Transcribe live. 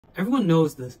Everyone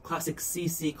knows the classic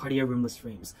CC Cartier rimless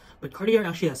frames, but Cartier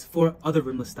actually has 4 other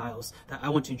rimless styles that I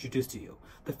want to introduce to you.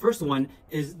 The first one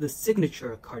is the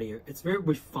signature Cartier. It's very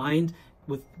refined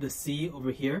with the C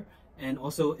over here, and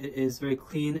also it is very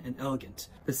clean and elegant.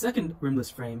 The second rimless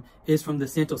frame is from the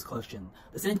Santos collection.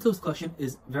 The Santos collection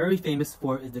is very famous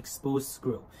for its exposed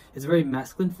screw. It's a very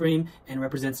masculine frame and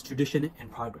represents tradition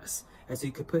and progress. As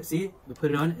you could see, we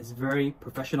put it on, it's very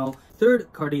professional.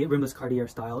 Third Cartier, rimless Cartier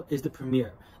style is the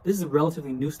Premier. This is a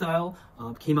relatively new style,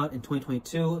 came out in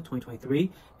 2022,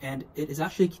 2023, and it is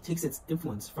actually takes its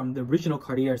influence from the original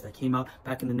Cartiers that came out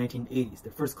back in the 1980s,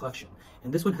 the first collection.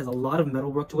 And this one has a lot of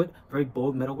metalwork to it, very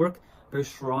bold metalwork, very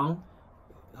strong,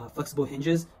 flexible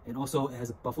hinges, and also it has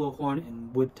a buffalo horn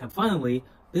and wood temp. Finally,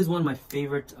 this is one of my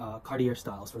favorite Cartier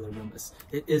styles for the rimless.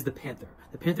 It is the Panther.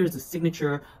 The Panther is the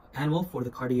signature animal for the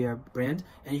Cartier brand,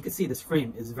 and you can see this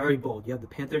frame is very bold. You have the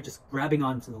Panther just grabbing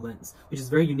onto the lens, which is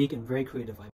very unique and very creative.